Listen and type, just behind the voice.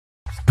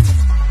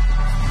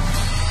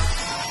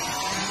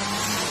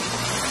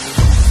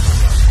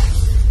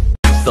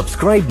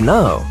subscribe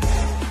now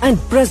and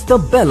press the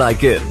bell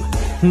icon.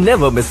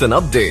 Never miss an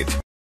update.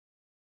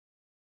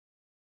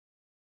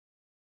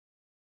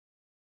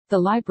 The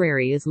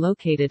library is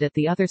located at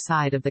the other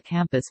side of the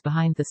campus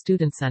behind the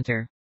Student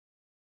Center.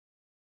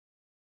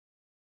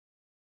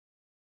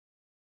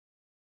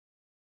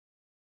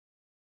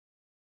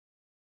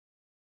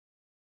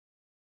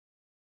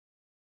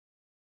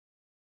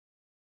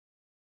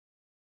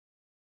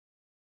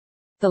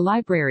 The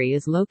library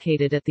is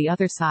located at the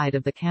other side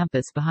of the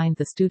campus behind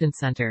the Student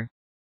Center.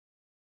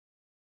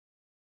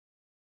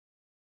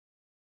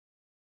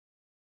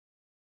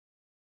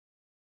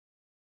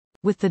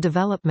 With the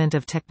development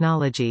of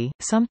technology,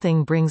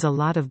 something brings a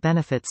lot of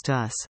benefits to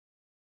us.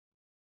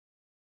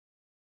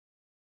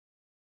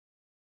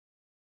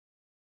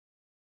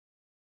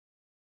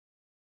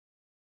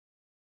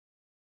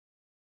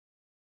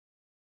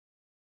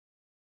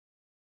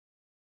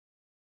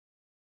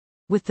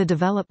 With the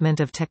development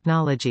of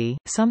technology,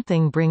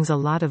 something brings a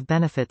lot of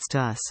benefits to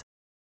us.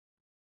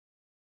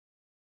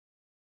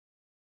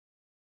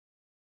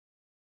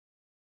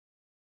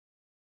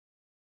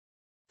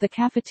 The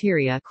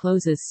cafeteria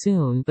closes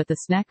soon, but the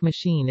snack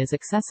machine is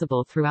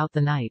accessible throughout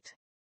the night.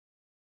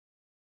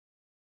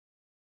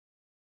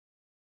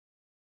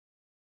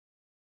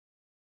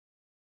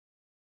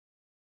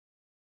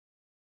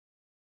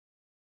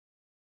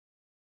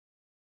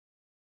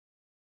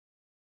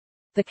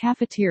 The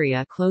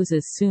cafeteria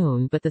closes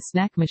soon, but the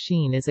snack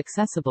machine is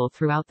accessible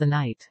throughout the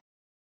night.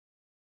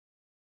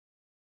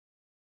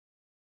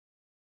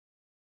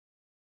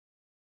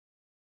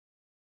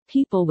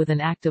 People with an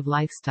active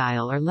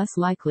lifestyle are less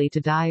likely to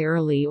die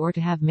early or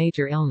to have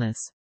major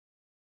illness.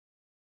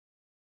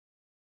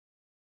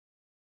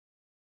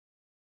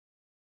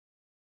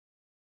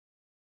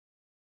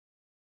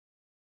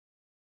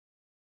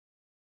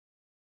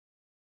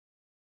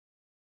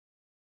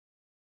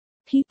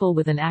 People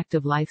with an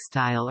active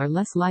lifestyle are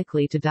less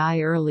likely to die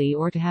early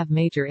or to have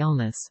major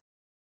illness.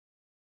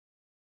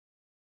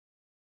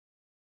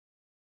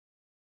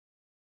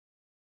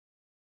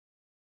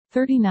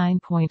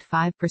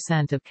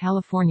 .5% of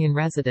Californian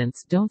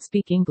residents don't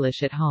speak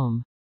English at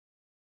home.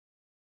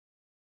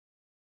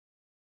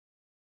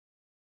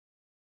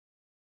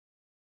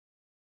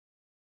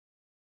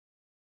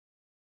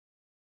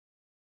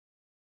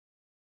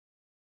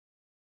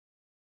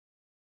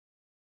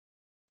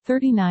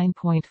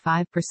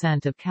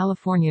 .5% of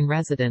Californian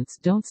residents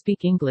don't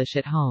speak English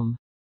at home.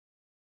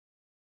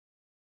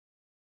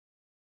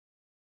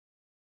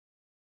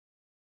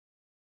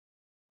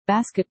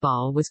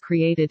 Basketball was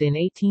created in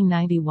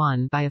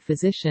 1891 by a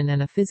physician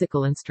and a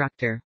physical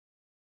instructor.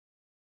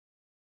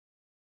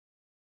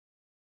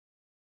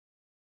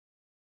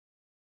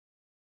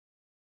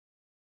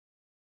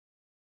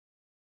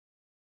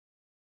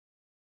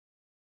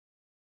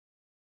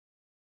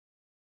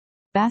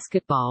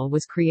 Basketball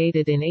was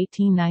created in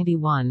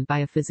 1891 by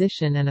a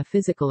physician and a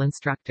physical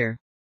instructor.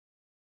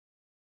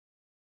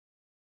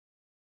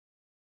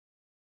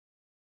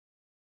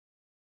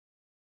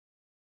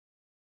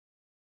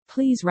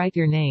 Please write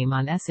your name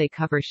on essay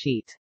cover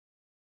sheet.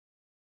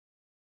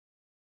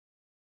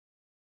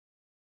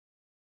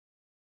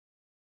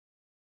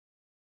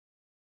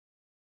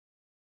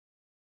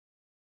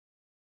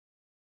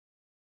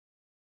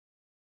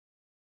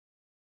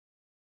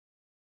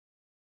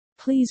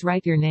 Please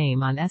write your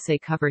name on essay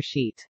cover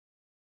sheet.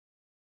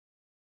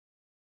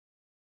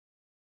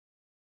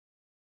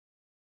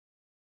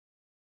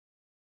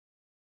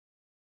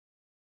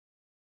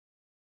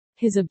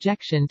 His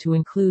objection to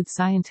include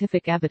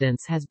scientific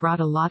evidence has brought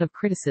a lot of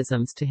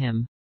criticisms to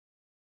him.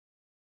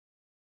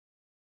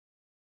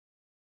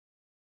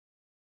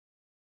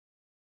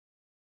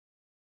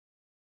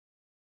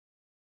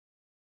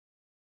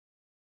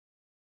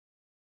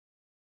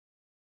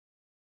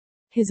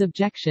 His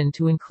objection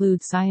to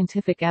include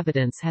scientific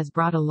evidence has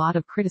brought a lot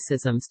of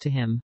criticisms to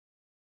him.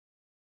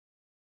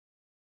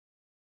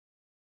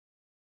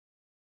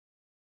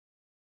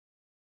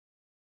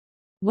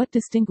 What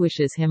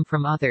distinguishes him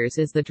from others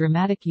is the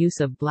dramatic use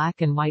of black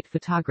and white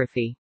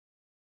photography.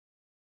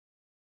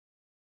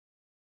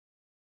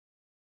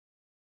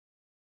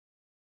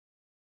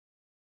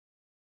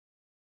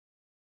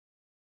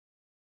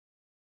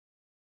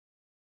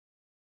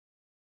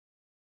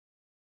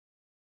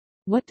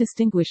 What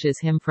distinguishes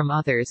him from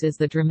others is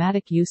the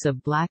dramatic use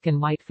of black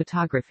and white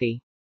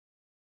photography.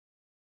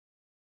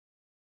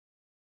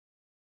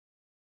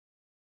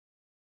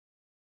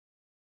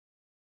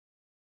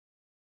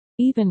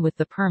 Even with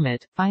the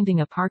permit,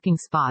 finding a parking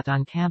spot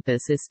on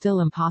campus is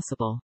still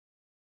impossible.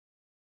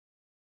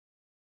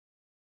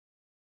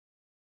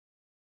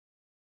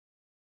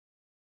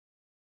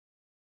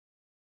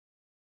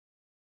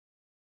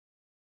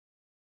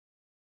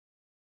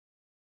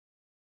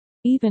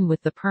 Even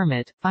with the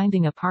permit,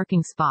 finding a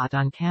parking spot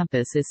on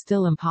campus is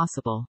still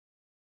impossible.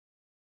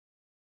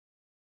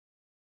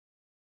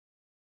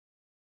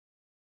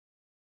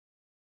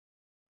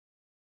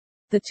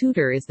 The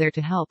tutor is there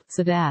to help,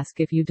 so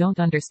ask if you don't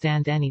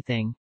understand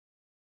anything.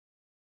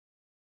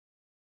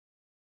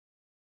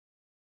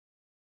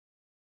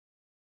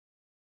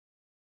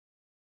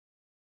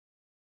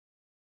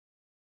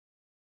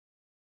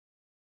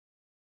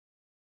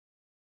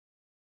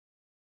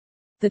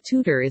 The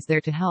tutor is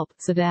there to help,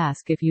 so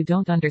ask if you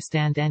don't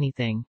understand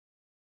anything.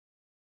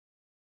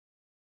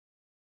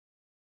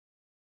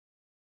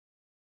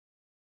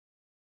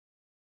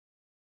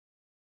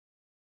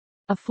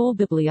 A full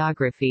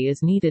bibliography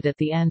is needed at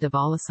the end of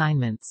all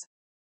assignments.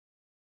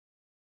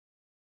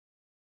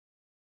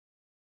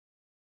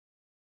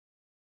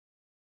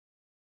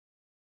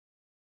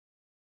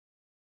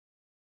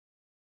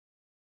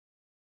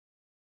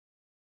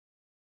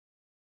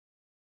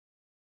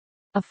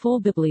 A full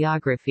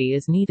bibliography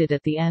is needed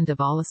at the end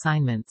of all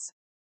assignments.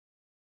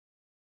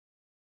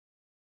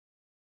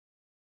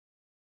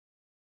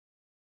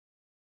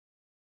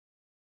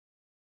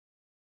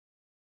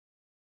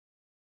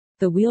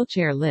 The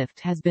wheelchair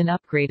lift has been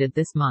upgraded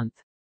this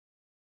month.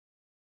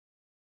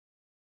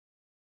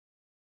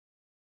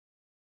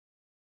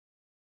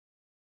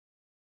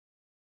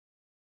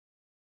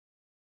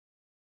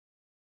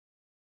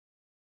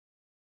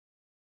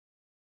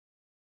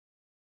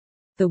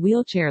 The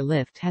wheelchair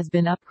lift has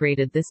been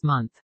upgraded this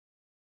month.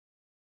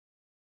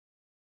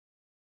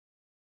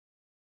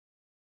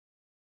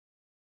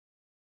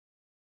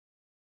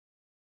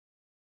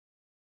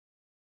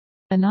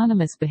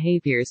 Anonymous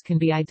behaviors can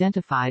be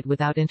identified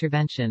without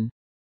intervention.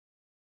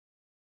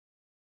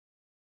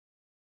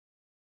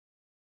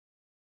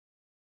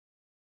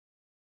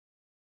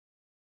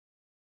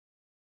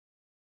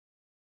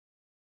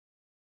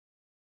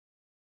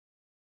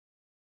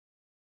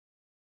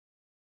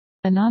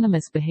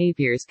 Anonymous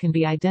behaviors can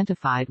be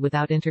identified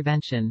without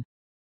intervention.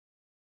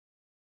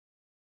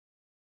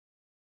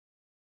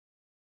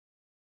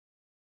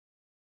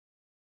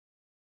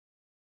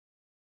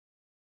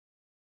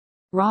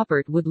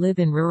 Robert would live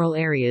in rural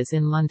areas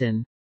in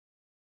London.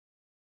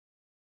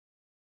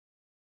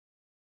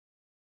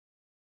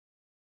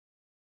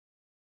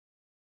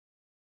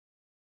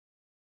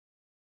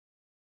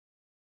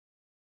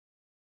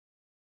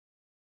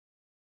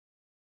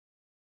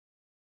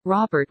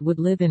 Robert would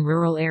live in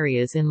rural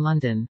areas in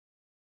London.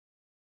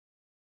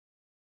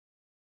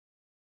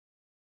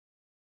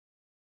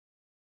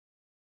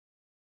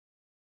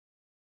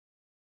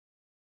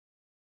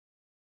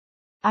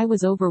 I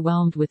was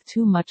overwhelmed with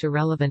too much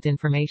irrelevant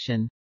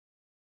information.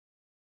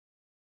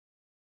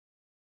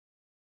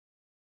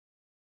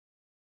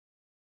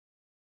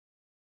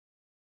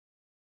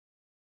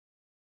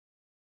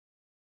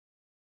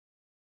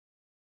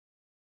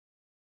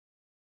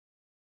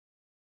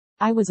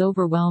 I was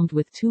overwhelmed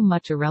with too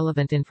much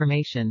irrelevant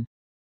information.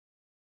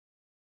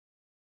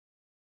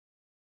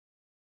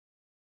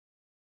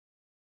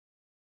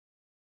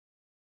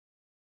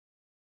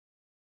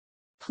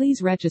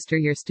 Please register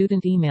your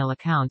student email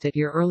account at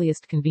your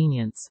earliest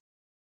convenience.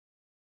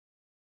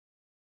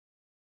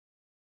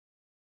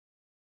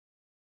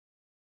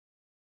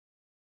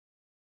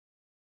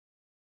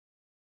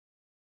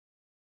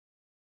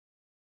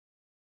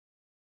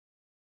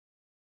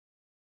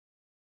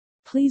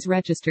 Please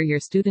register your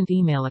student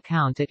email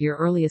account at your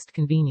earliest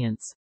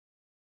convenience.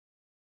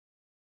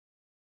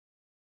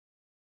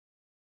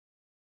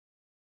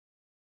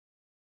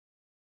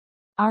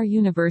 Our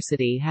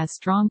university has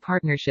strong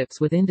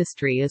partnerships with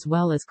industry as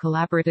well as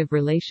collaborative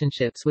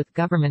relationships with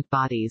government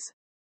bodies.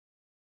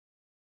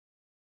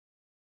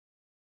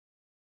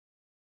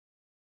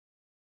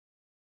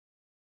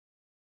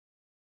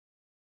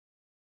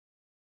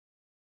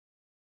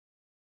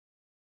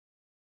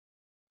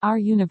 Our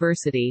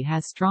university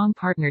has strong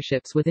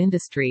partnerships with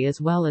industry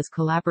as well as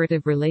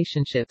collaborative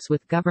relationships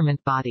with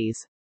government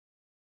bodies.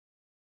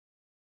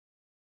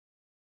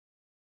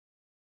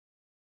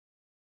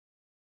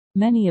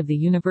 Many of the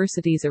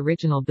university's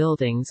original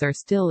buildings are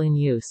still in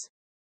use.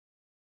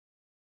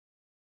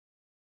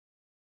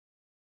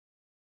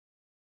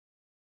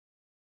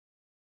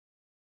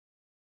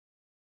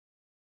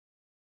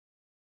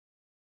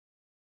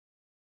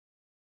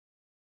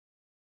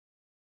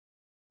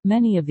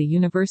 Many of the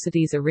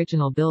university's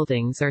original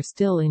buildings are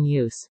still in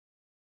use.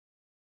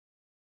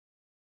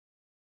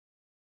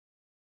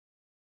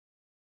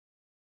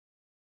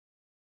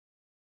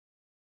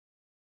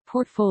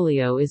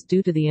 Portfolio is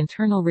due to the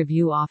Internal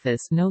Review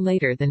Office no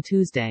later than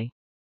Tuesday.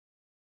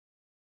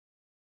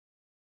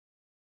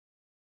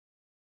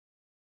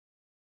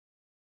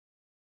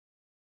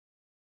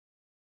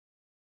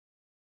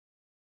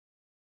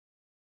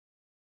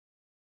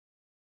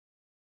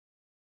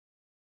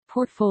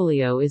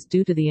 Portfolio is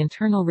due to the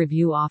Internal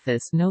Review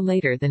Office no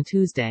later than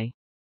Tuesday.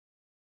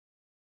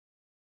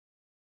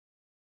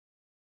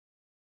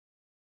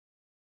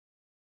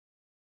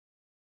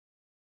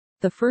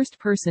 The first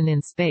person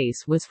in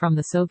space was from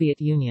the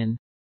Soviet Union.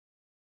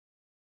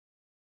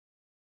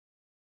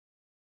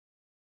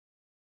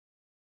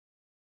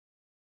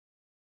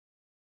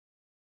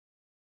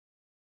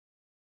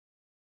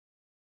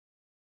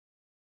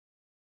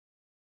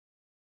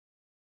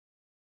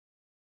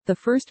 The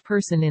first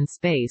person in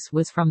space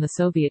was from the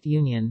Soviet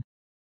Union.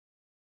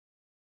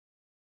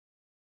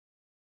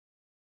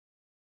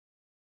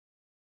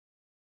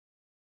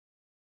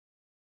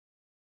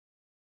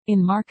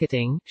 In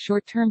marketing,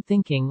 short-term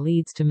thinking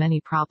leads to many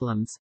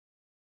problems.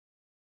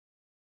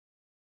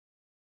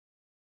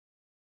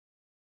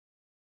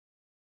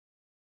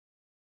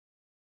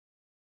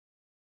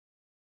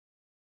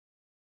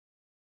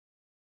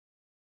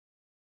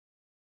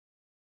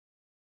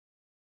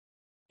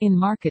 In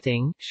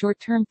marketing,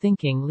 short-term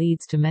thinking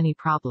leads to many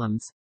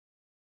problems.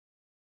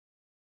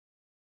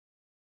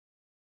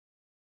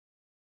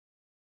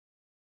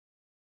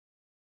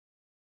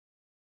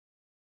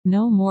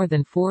 No more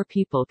than 4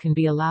 people can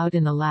be allowed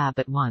in the lab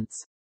at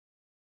once.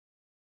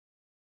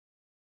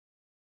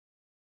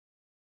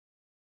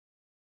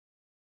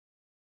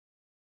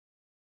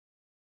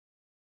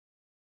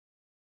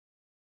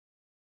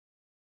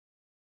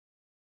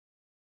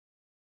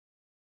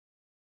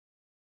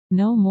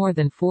 No more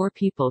than 4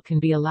 people can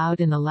be allowed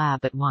in the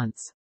lab at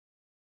once.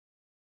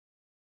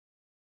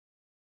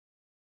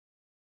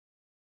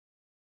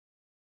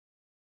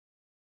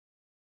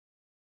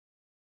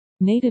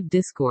 Native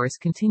discourse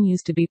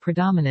continues to be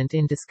predominant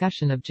in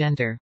discussion of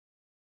gender.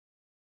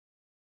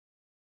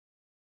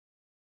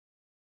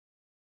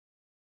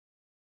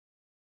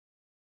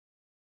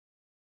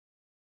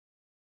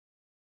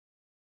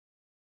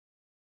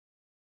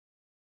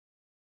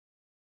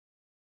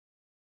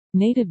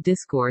 Native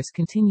discourse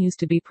continues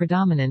to be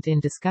predominant in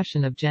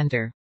discussion of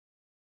gender.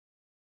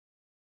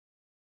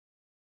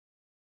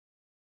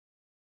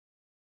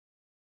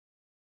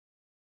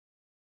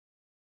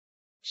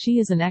 She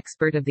is an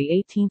expert of the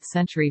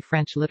 18th-century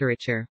French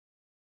literature.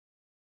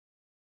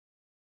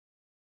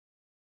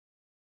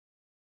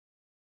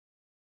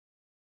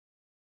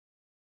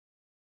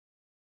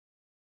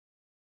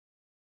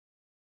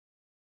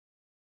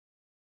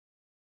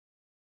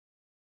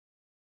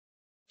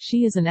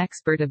 She is an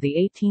expert of the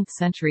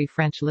 18th-century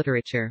French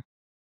literature.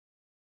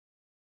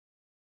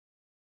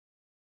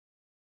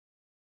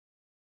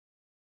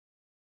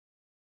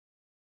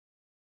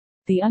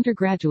 The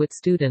undergraduate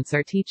students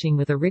are teaching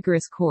with a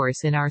rigorous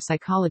course in our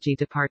psychology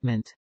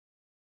department.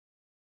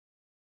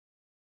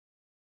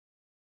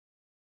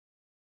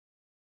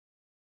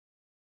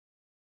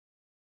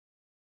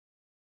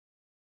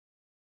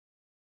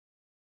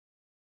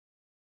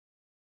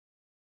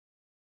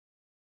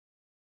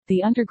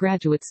 The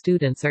undergraduate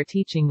students are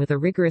teaching with a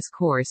rigorous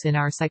course in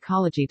our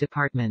psychology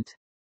department.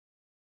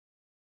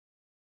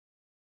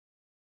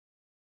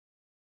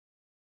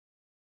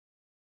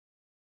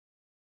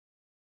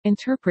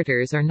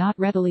 Interpreters are not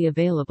readily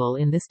available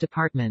in this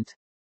department.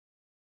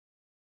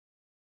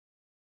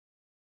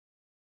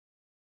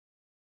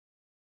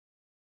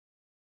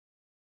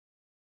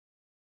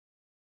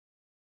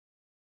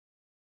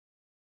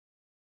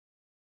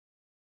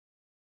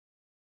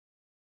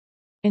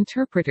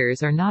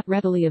 Interpreters are not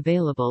readily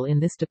available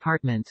in this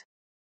department.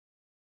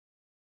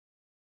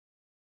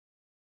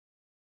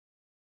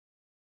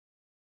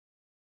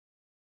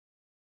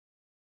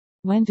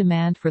 When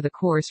demand for the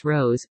course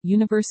rose,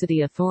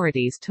 university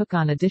authorities took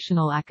on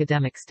additional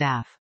academic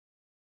staff.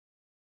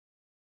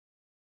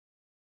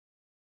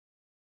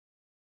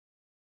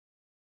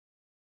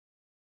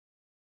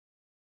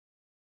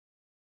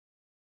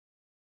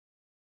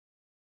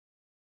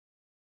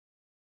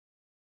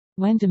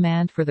 When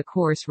demand for the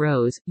course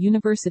rose,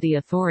 university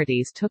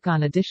authorities took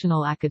on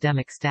additional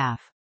academic staff.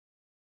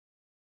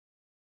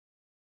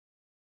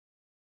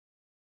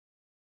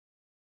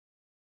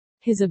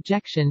 His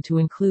objection to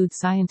include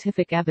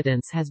scientific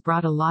evidence has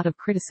brought a lot of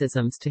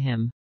criticisms to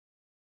him.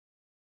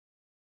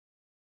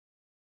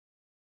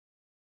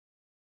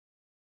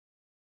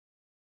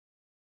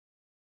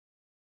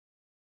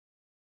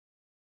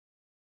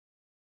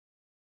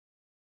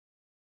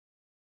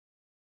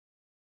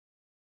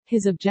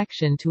 His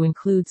objection to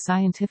include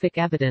scientific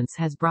evidence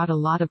has brought a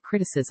lot of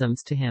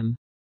criticisms to him.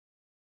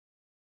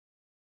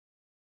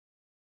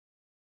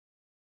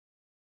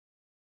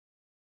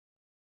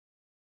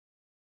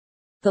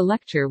 The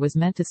lecture was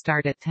meant to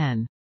start at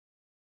 10.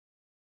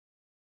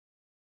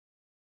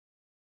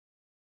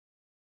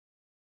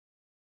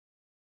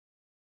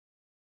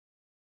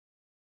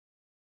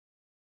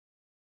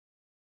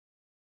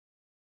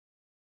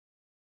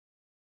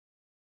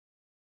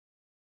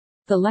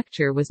 The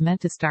lecture was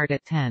meant to start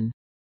at 10.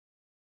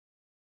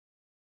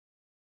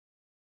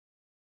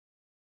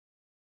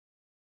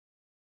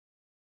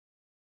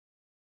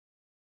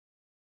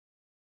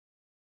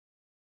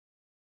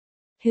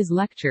 His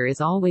lecture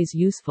is always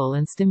useful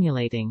and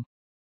stimulating.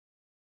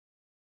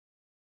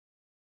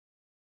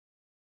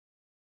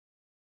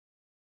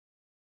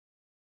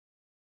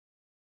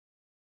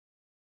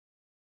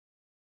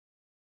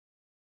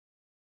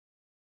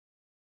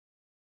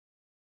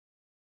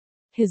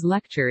 His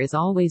lecture is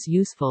always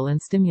useful and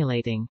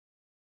stimulating.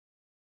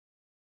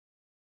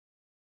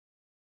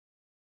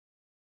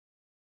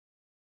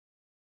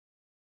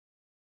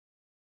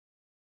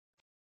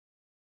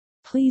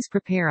 Please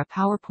prepare a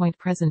PowerPoint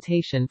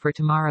presentation for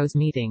tomorrow's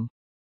meeting.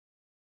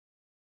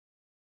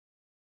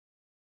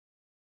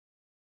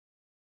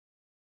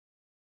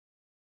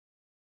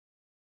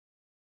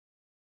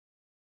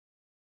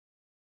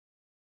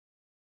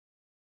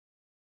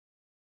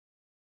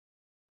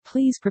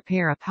 Please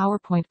prepare a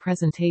PowerPoint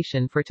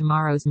presentation for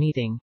tomorrow's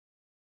meeting.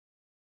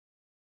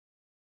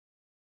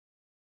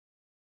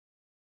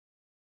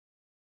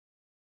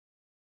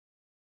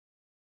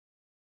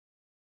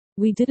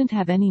 We didn't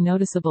have any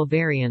noticeable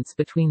variance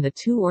between the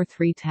 2 or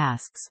 3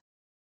 tasks.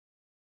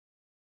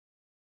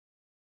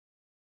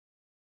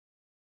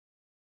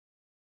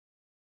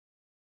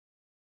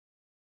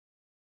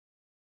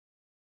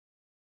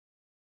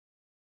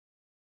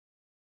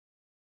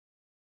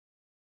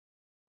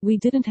 We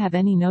didn't have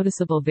any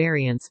noticeable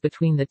variance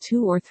between the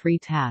 2 or 3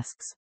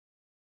 tasks.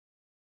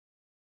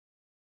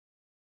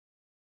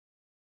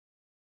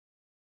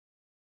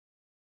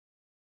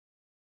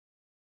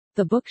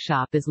 The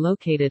bookshop is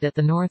located at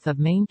the north of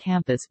main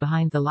campus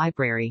behind the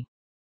library.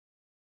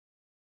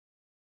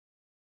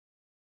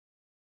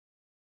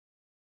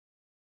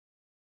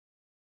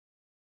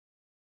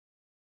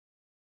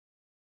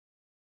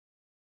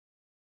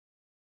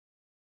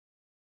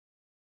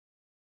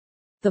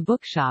 The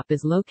bookshop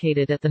is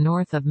located at the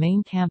north of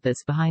main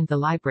campus behind the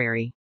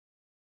library.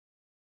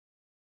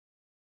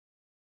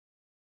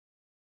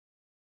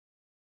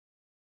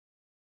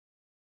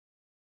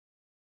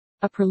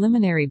 A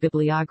preliminary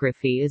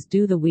bibliography is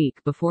due the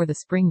week before the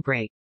spring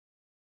break.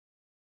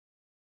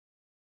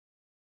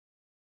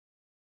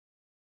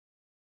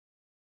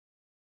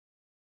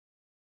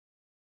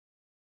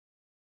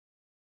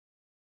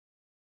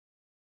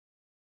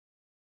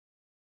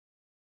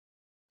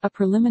 A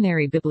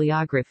preliminary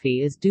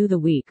bibliography is due the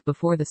week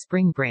before the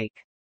spring break.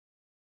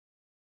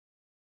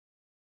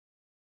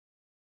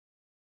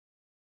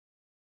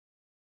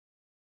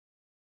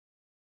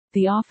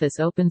 The office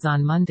opens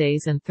on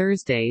Mondays and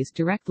Thursdays.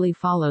 Directly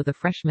follow the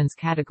freshmen's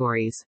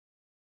categories.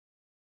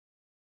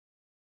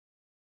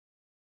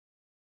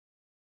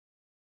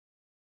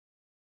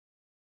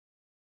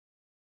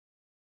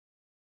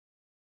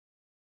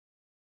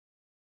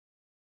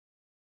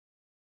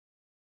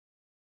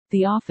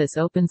 The office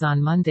opens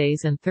on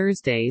Mondays and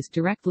Thursdays.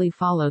 Directly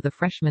follow the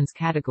freshmen's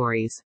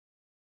categories.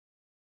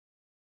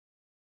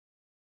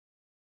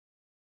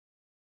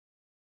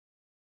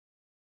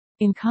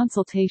 In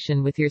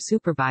consultation with your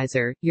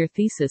supervisor, your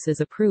thesis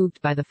is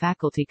approved by the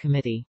faculty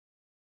committee.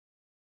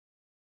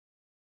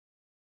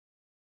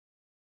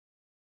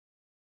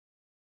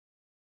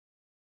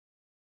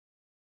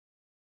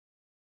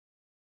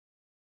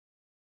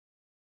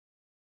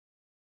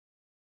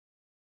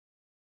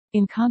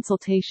 In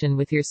consultation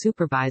with your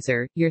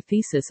supervisor, your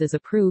thesis is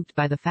approved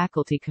by the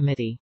faculty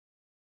committee.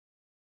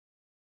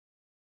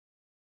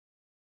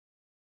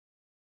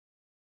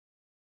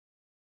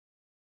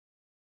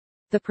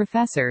 The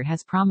professor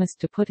has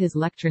promised to put his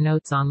lecture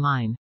notes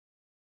online.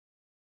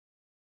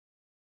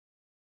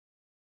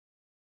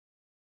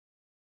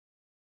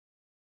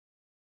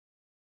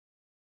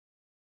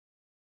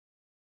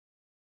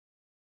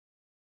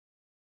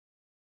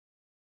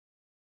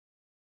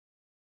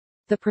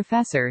 The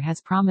professor has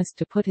promised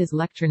to put his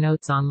lecture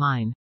notes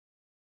online.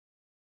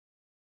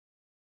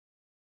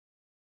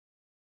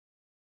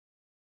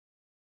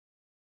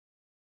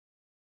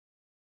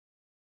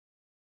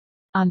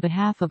 On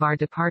behalf of our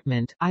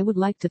department, I would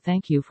like to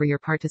thank you for your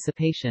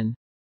participation.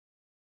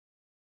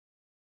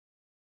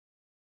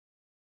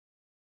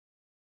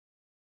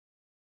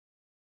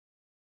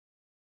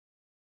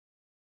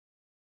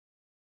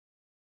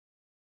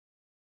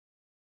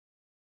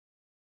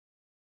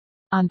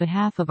 On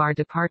behalf of our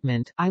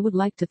department, I would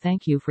like to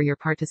thank you for your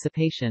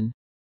participation.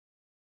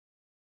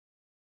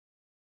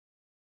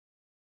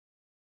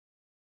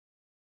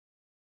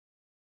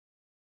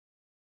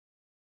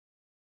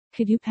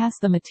 Could you pass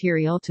the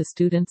material to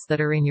students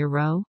that are in your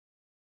row?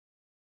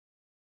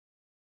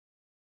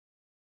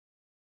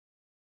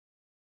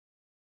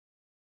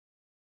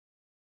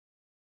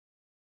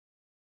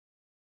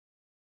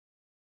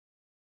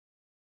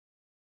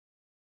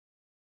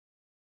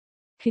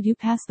 Could you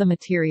pass the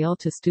material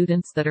to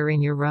students that are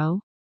in your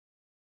row?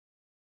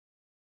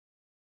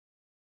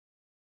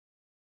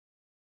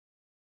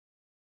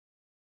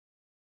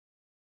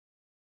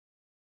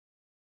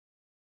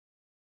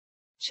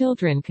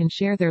 Children can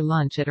share their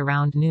lunch at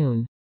around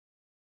noon.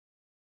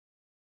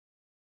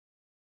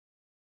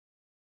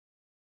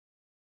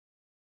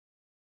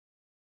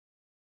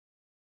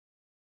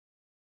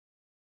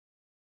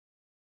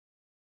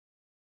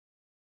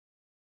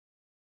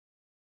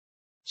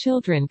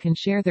 Children can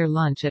share their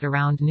lunch at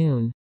around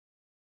noon.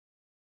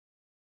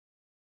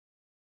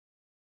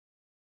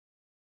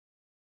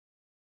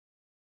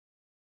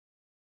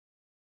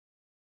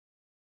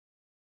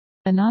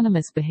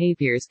 Anonymous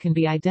behaviors can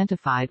be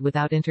identified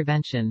without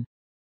intervention.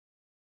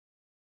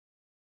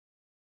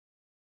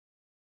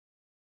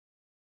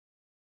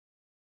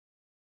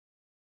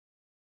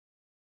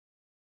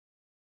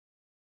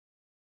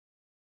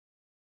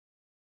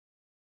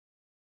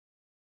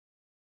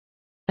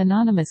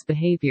 Anonymous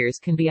behaviors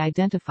can be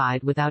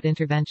identified without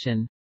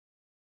intervention.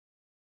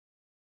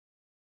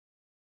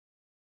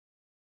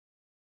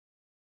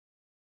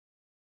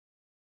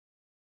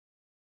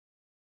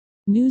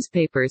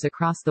 Newspapers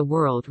across the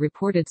world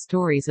reported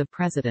stories of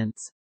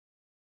presidents.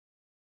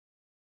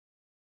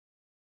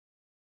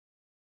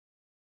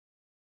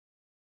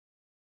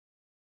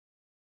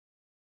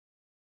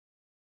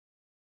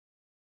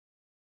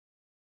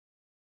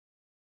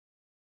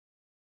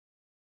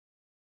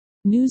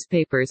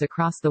 Newspapers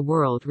across the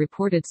world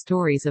reported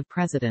stories of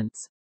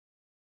presidents.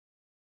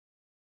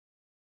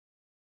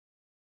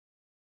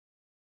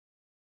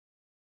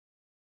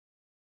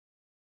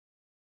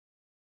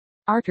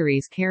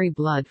 Arteries carry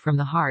blood from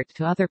the heart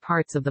to other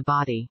parts of the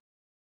body.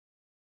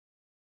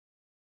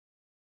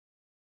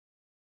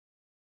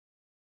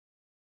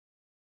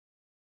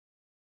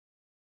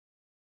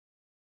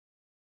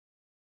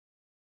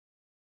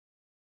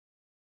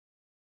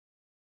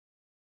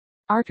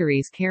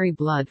 Arteries carry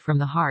blood from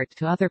the heart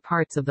to other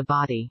parts of the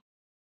body.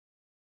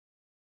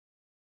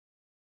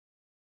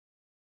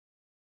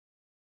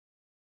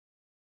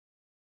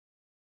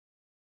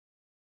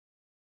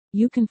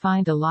 You can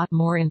find a lot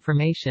more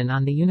information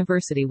on the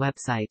university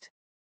website.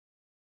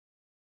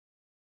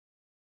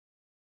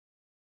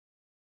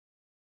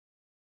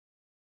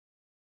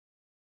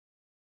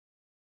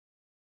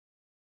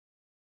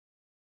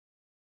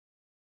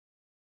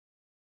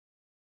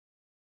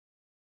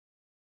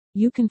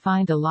 You can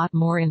find a lot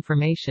more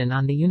information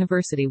on the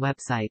university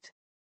website.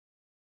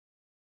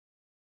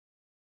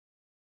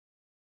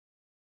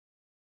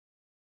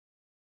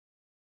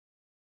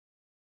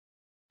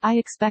 I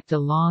expect a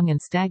long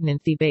and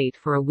stagnant debate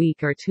for a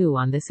week or two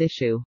on this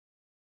issue.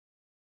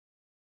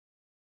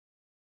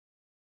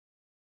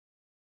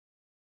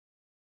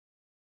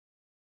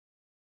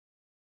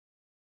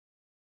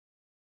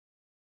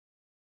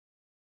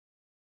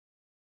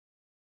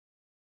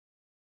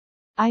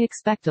 I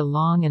expect a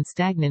long and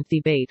stagnant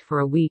debate for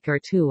a week or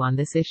two on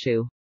this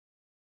issue.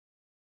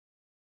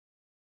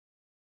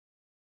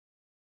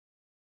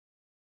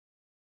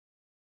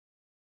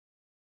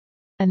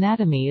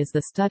 Anatomy is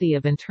the study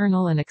of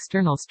internal and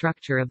external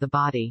structure of the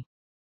body.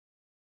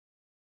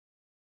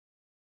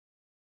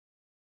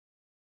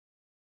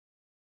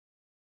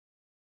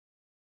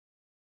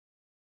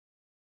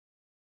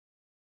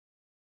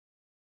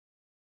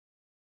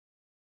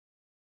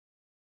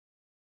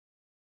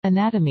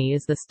 Anatomy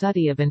is the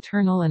study of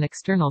internal and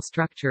external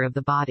structure of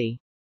the body.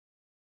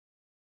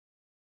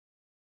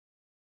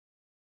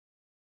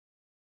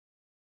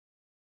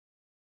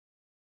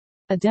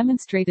 A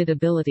demonstrated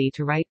ability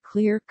to write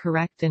clear,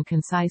 correct and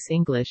concise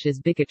English is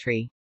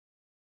bigotry.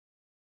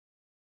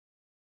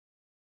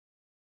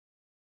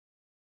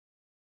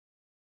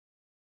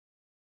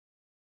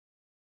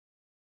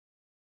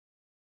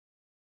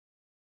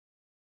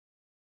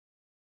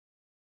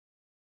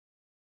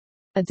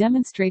 A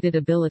demonstrated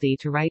ability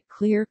to write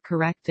clear,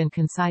 correct and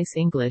concise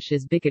English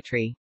is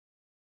bigotry.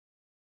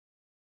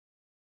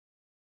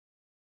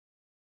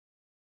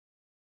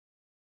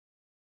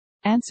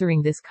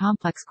 Answering this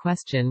complex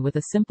question with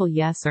a simple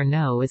yes or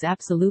no is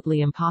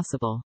absolutely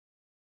impossible.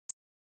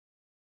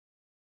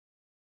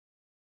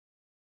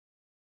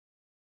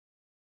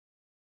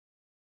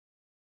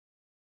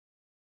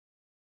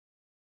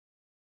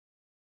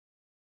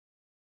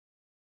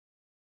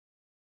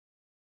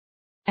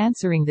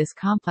 Answering this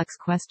complex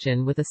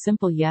question with a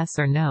simple yes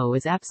or no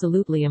is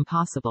absolutely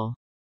impossible.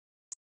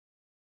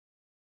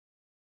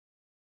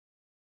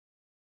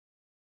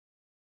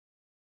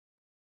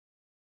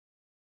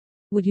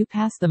 Would you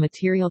pass the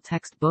material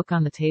textbook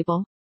on the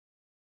table?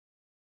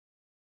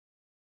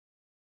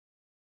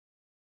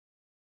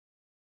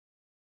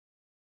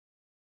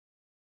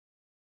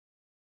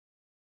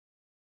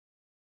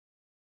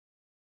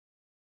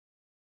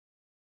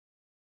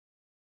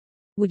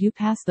 Would you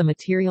pass the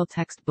material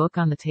textbook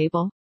on the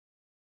table?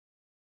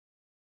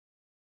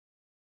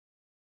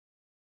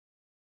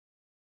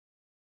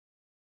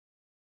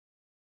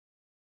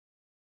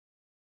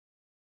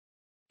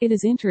 It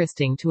is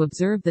interesting to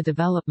observe the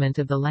development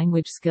of the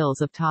language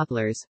skills of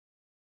toddlers.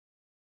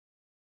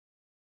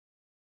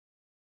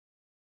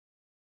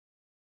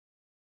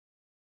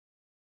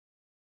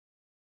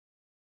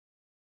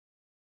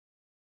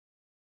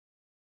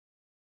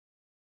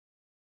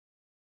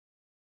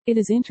 It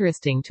is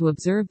interesting to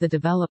observe the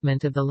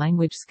development of the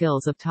language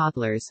skills of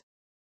toddlers.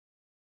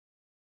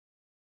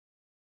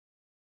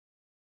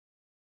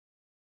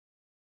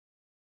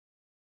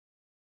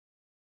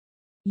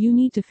 You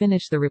need to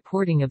finish the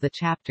reporting of the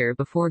chapter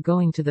before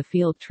going to the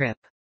field trip.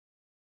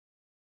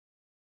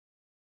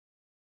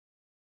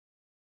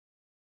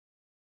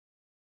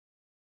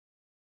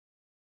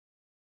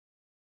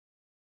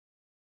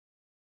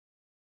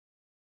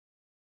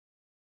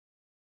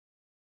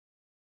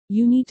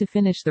 You need to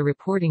finish the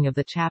reporting of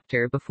the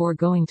chapter before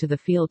going to the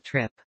field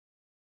trip.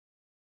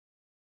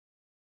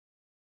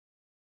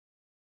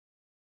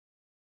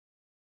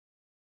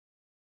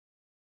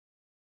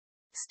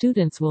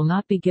 Students will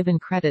not be given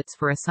credits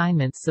for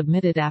assignments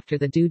submitted after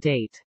the due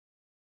date.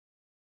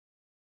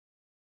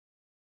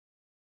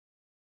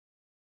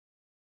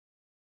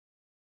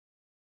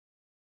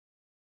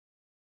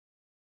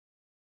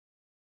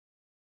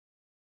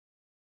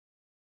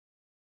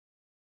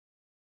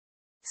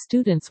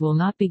 Students will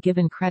not be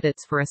given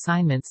credits for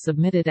assignments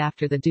submitted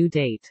after the due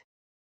date.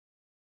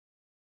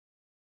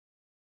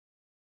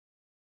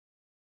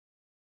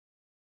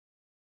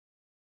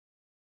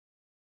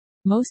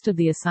 Most of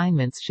the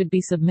assignments should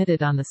be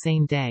submitted on the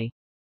same day.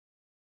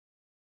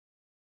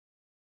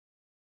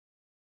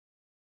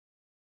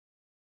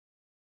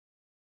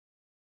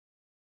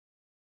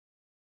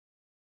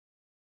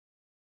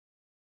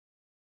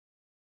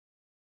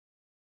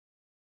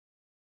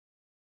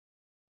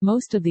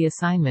 Most of the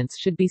assignments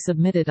should be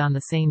submitted on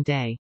the same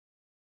day.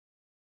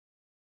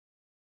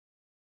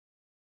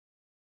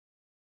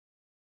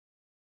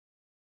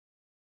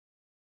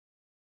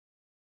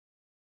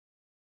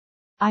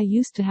 I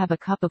used to have a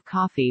cup of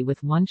coffee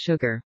with 1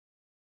 sugar.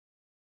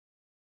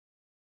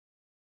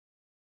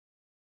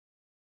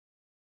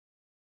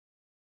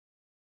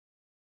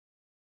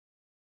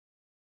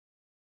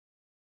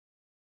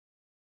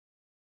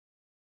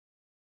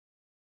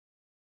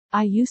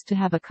 I used to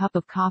have a cup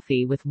of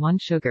coffee with 1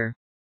 sugar.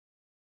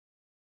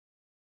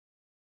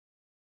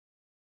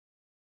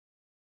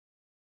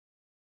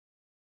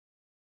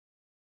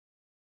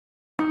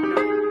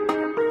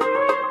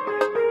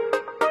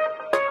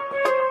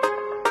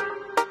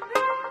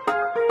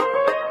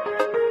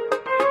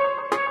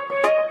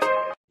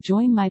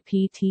 Join My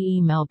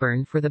PTE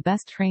Melbourne for the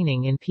best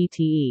training in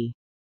PTE.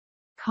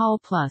 Call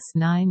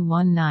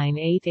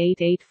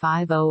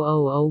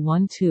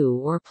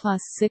 +91988850012 or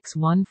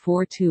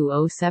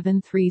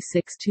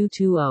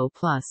 +614207362220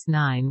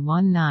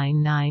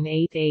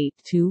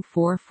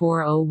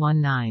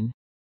 +9199882444019.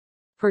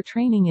 For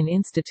training in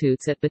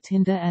institutes at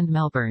Bathinda and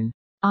Melbourne.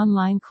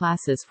 Online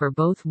classes for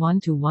both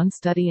 1-to-1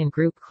 study and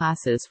group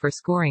classes for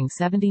scoring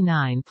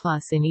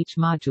 79+ in each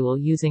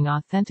module using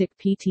authentic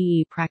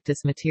PTE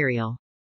practice material.